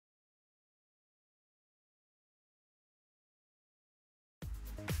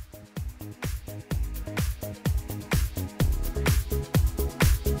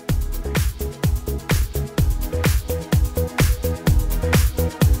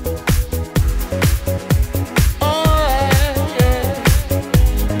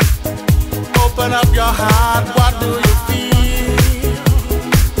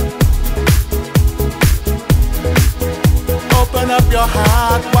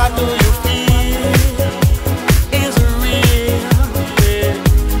what do you feel? Is it real? Yeah.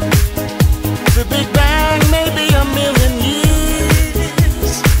 The Big Bang may be a million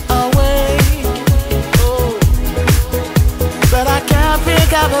years away, oh, but I can't think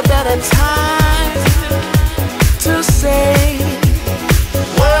of a better time to say,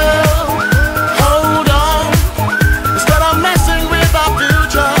 well, hold on. Instead of messing with our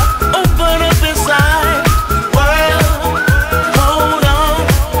future, open up inside. Well, hold on.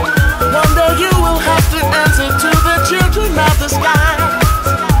 One day you will have to answer to the children of the sky.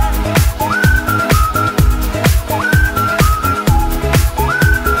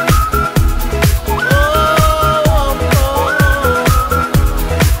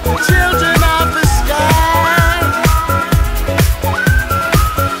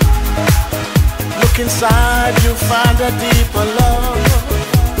 Inside you find a deeper love,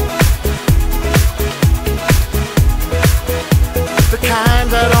 the kind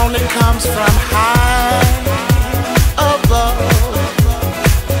that only comes from high above.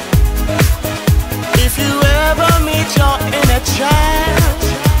 If you ever meet your inner child,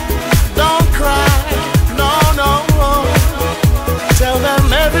 don't cry, no, no. Tell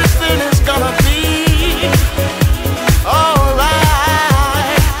them everything is gonna be alright.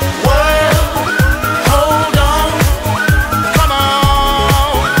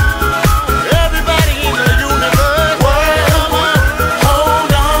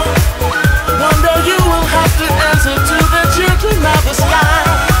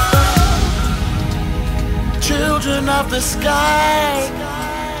 Children of the sky,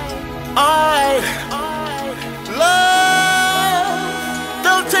 alright. Love,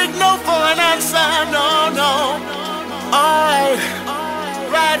 don't take no for an answer, no, no. Alright,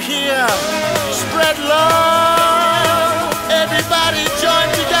 right here, spread love. Everybody join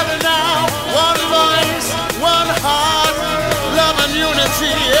together now. One voice, one heart, love and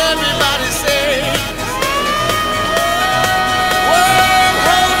unity. Everybody say